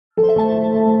What's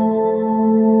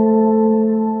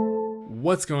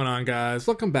going on, guys?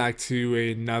 Welcome back to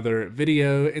another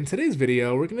video. In today's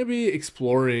video, we're going to be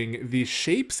exploring the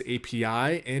Shapes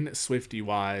API in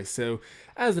SwiftUI. So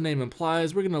as the name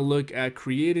implies, we're going to look at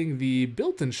creating the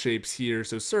built-in shapes here.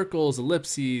 So circles,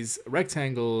 ellipses,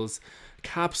 rectangles,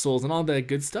 capsules, and all that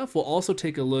good stuff. We'll also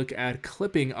take a look at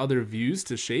clipping other views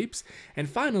to shapes. And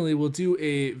finally, we'll do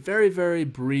a very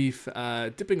brief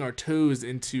dipping our toes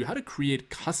into how to create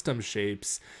custom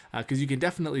shapes, because you can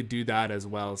definitely do that as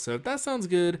well. So if that sounds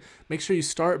good, make sure you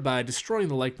start by destroying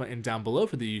the like button down below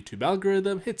for the YouTube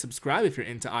algorithm. Hit subscribe if you're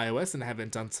into iOS and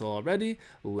haven't done so already.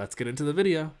 Let's get into the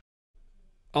video.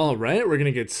 Alright, we're going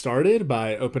to get started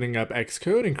by opening up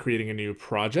Xcode and creating a new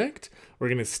project. We're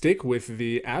going to stick with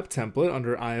the app template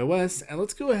under iOS, and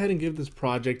let's go ahead and give this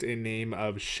project a name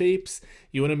of Shapes.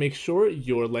 You want to make sure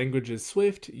your language is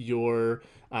Swift, your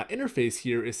interface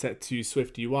here is set to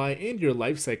SwiftUI, and your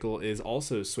lifecycle is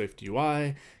also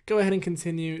SwiftUI. Go ahead and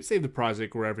continue, save the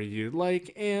project wherever you'd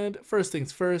like, and first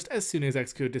things first, as soon as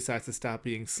Xcode decides to stop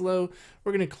being slow,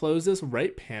 we're going to close this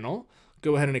right panel,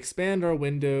 go ahead and expand our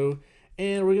window,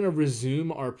 and we're going to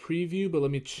resume our preview, but let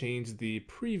me change the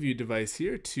preview device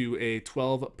here to a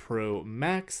 12 Pro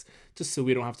Max, just so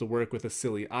we don't have to work with a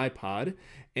silly iPod.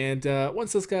 And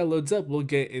once this guy loads up, we'll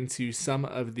get into some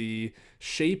of the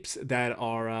shapes that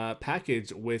are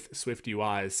packaged with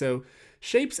SwiftUI. So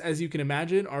shapes, as you can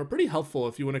imagine, are pretty helpful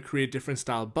if you want to create different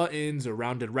style buttons or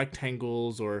rounded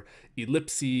rectangles or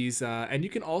ellipses, and you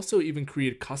can also even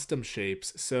create custom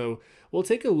shapes. So we'll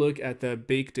take a look at the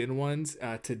baked in ones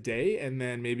today, and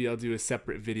then maybe I'll do a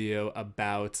separate video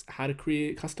about how to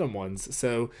create custom ones.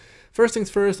 So first things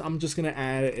first, I'm just going to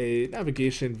add a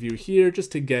navigation view here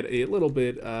just to get a little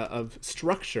bit of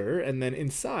structure, and then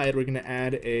inside we're going to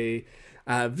add a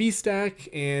VStack,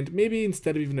 and maybe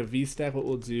instead of even a VStack, what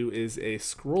we'll do is a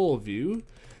scroll view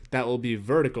that will be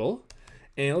vertical.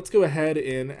 And let's go ahead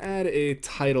and add a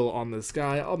title on this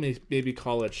guy. I'll maybe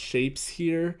call it Shapes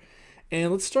here.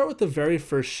 And let's start with the very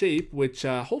first shape, which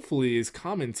hopefully is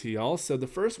common to y'all. So the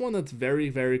first one that's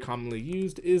very commonly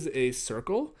used is a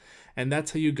circle, and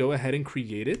that's how you go ahead and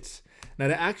create it. Now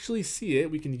to actually see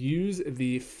it, we can use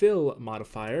the fill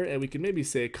modifier, and we can maybe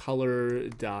say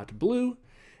color.blue.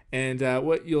 And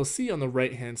what you'll see on the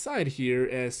right hand side here,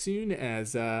 as soon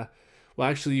as, well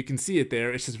actually you can see it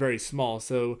there, it's just very small.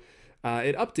 So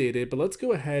it updated, but let's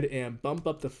go ahead and bump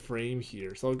up the frame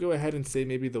here. So I'll go ahead and say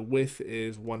maybe the width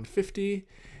is 150,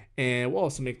 and we'll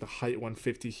also make the height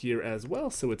 150 here as well.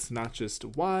 So it's not just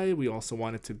wide, we also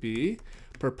want it to be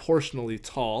proportionally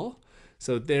tall.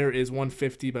 So there is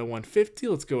 150 by 150.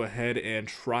 Let's go ahead and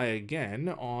try again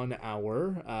on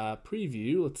our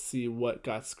preview. Let's see what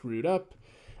got screwed up.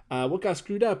 What got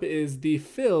screwed up is the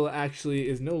fill actually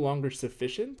is no longer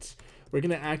sufficient. We're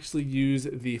going to actually use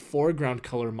the foreground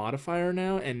color modifier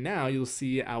now, and now you'll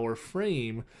see our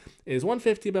frame is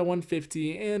 150 by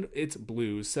 150 and it's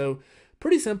blue. So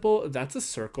pretty simple. That's a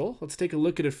circle. Let's take a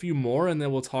look at a few more, and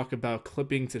then we'll talk about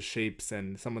clipping to shapes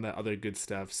and some of that other good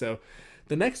stuff. So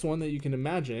the next one that you can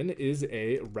imagine is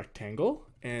a rectangle,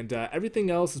 and everything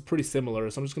else is pretty similar.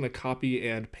 So I'm just going to copy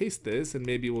and paste this, and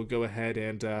maybe we'll go ahead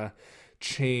and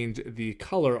change the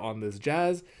color on this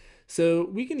jazz. So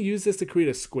we can use this to create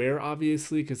a square,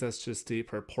 obviously, because that's just a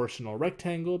proportional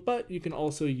rectangle, but you can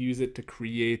also use it to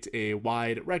create a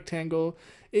wide rectangle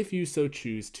if you so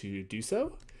choose to do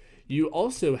so. You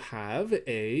also have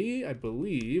I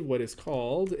believe, what is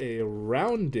called a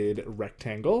rounded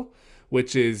rectangle,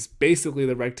 which is basically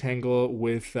the rectangle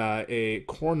with a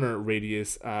corner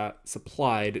radius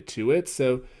supplied to it.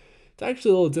 So it's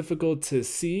actually a little difficult to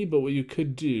see, but what you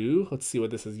could do, let's see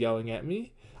what this is yelling at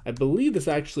me. I believe this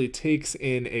actually takes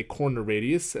in a corner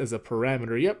radius as a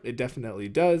parameter. Yep, it definitely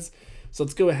does. So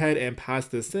let's go ahead and pass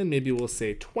this in. Maybe we'll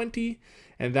say 20,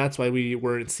 and that's why we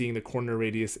weren't seeing the corner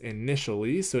radius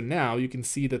initially. So now you can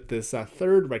see that this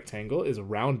third rectangle is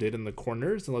rounded in the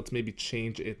corners, and let's maybe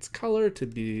change its color to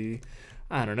be,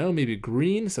 I don't know, maybe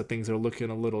green, so things are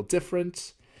looking a little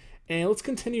different. And let's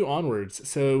continue onwards.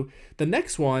 So the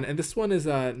next one, and this one is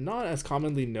not as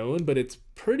commonly known, but it's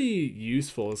pretty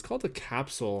useful. It's called a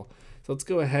capsule. So let's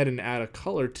go ahead and add a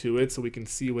color to it so we can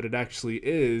see what it actually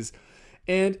is.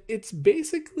 And it's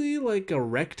basically like a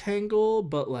rectangle,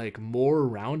 but like more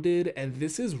rounded. And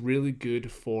this is really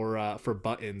good for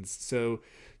buttons. So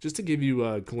just to give you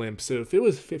a glimpse, so if it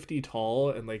was 50 tall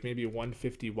and like maybe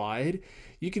 150 wide,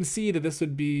 you can see that this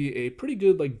would be a pretty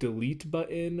good like delete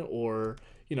button, or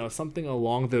something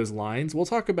along those lines. We'll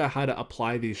talk about how to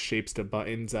apply these shapes to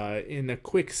buttons in a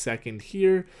quick second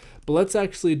here, but let's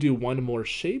actually do one more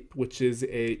shape, which is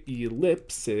a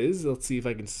ellipses. Let's see if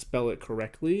I can spell it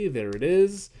correctly. There it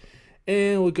is.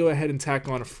 And we'll go ahead and tack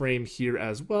on a frame here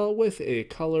as well with a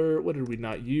color. What did we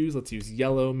not use? Let's use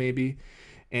yellow maybe.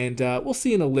 And we'll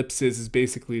see an ellipses is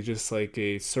basically just like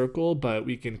a circle, but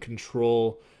we can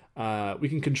control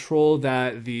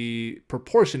that the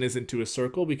proportion isn't to a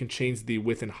circle. We can change the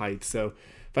width and height. So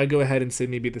if I go ahead and say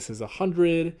maybe this is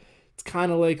 100, it's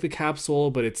kind of like the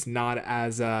capsule, but it's not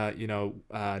as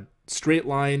straight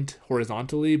lined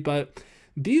horizontally. But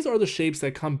these are the shapes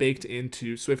that come baked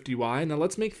into SwiftUI. Now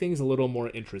let's make things a little more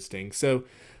interesting. So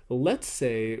let's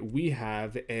say we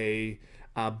have a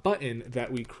button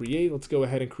that we create. Let's go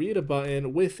ahead and create a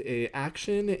button with a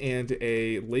action and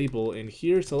a label in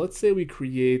here. So let's say we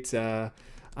create, I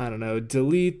don't know,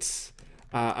 delete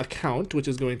account, which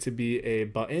is going to be a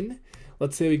button.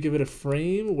 Let's say we give it a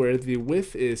frame where the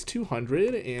width is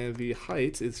 200 and the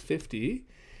height is 50.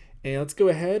 And let's go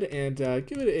ahead and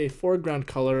give it a foreground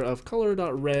color of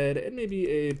color.red and maybe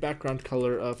a background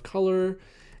color of color.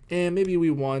 And maybe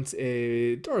we want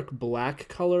a dark black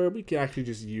color. We can actually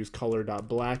just use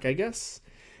color.black, I guess.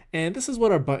 And this is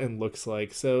what our button looks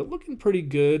like. So looking pretty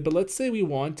good, but let's say we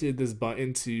wanted this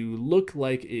button to look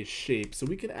like a shape. So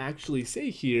we can actually say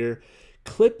here,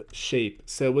 clip shape.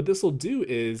 So what this will do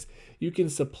is you can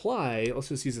supply, let's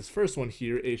just use this first one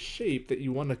here, a shape that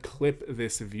you want to clip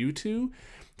this view to.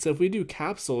 So if we do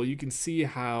capsule, you can see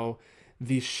how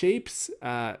the shape's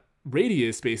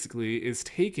radius basically is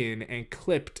taken and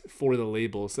clipped for the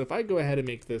label. So if I go ahead and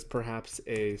make this perhaps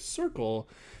a circle,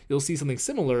 you'll see something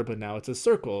similar, but now it's a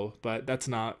circle. But that's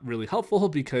not really helpful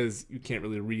because you can't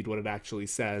really read what it actually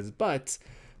says. But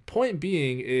point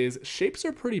being is shapes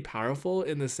are pretty powerful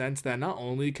in the sense that not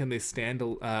only can they stand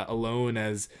alone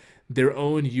as their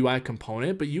own UI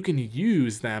component, but you can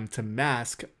use them to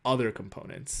mask other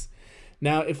components.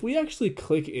 Now, if we actually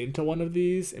click into one of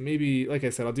these, and maybe, like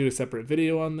I said, I'll do a separate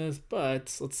video on this,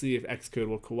 but let's see if Xcode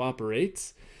will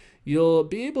cooperate. You'll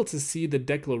be able to see the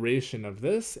declaration of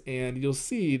this, and you'll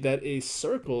see that a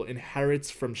circle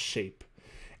inherits from shape.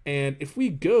 And if we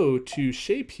go to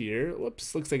shape here,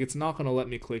 whoops, looks like it's not going to let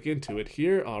me click into it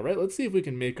here. All right, let's see if we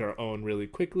can make our own really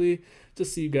quickly,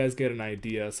 just so you guys get an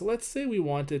idea. So let's say we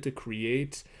wanted to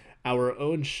create our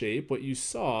own shape, what you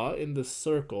saw in the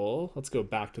circle. Let's go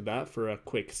back to that for a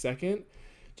quick second,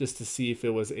 just to see if it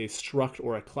was a struct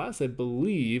or a class. I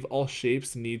believe all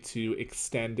shapes need to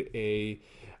extend a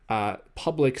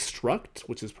public struct,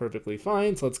 which is perfectly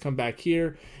fine. So let's come back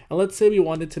here and let's say we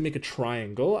wanted to make a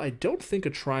triangle. I don't think a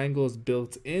triangle is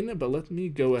built in, but let me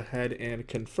go ahead and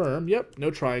confirm. Yep, no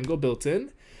triangle built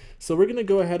in. So we're going to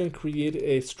go ahead and create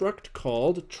a struct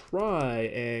called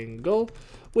triangle,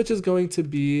 which is going to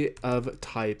be of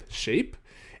type shape.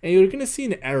 And you're going to see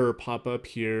an error pop up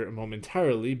here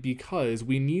momentarily because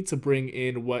we need to bring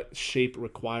in what shape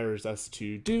requires us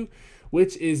to do,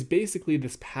 which is basically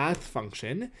this path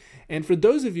function. And for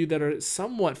those of you that are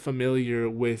somewhat familiar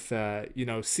with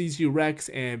CZUREX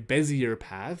and Bezier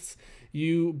paths,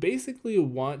 you basically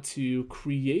want to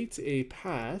create a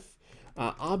path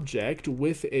object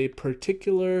with a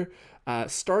particular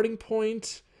starting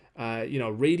point,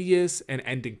 radius and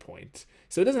ending point.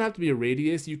 So it doesn't have to be a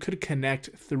radius. You could connect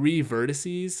 3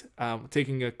 vertices,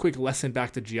 taking a quick lesson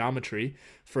back to geometry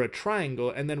for a triangle,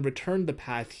 and then return the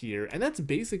path here. And that's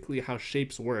basically how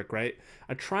shapes work, right?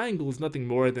 A triangle is nothing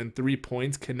more than 3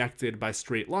 points connected by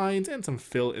straight lines and some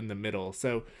fill in the middle.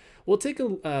 So we'll take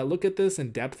a look at this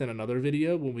in depth in another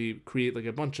video when we create like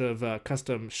a bunch of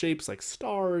custom shapes like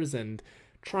stars and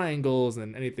triangles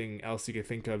and anything else you can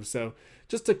think of. So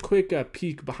just a quick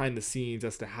peek behind the scenes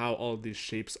as to how all of these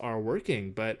shapes are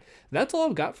working. But that's all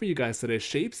I've got for you guys today.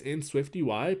 Shapes in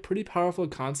SwiftUI, pretty powerful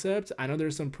concept. I know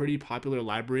there's some pretty popular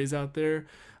libraries out there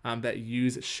that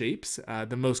use shapes.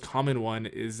 The most common one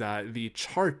is the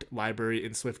chart library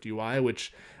in SwiftUI,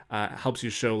 which helps you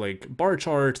show like bar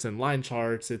charts and line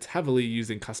charts. It's heavily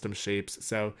using custom shapes.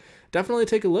 So definitely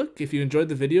take a look. If you enjoyed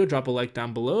the video, drop a like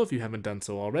down below if you haven't done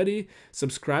so already.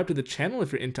 Subscribe to the channel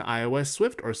if you're into iOS,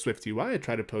 Swift, or SwiftUI. I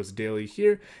try to post daily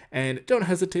here. And don't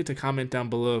hesitate to comment down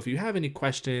below if you have any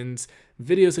questions,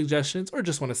 video suggestions, or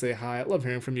just want to say hi. I love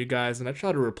hearing from you guys, and I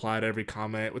try to reply to every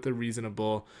comment with a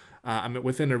reasonable,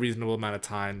 within a reasonable amount of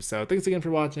time. So thanks again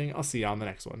for watching. I'll see you on the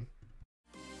next one.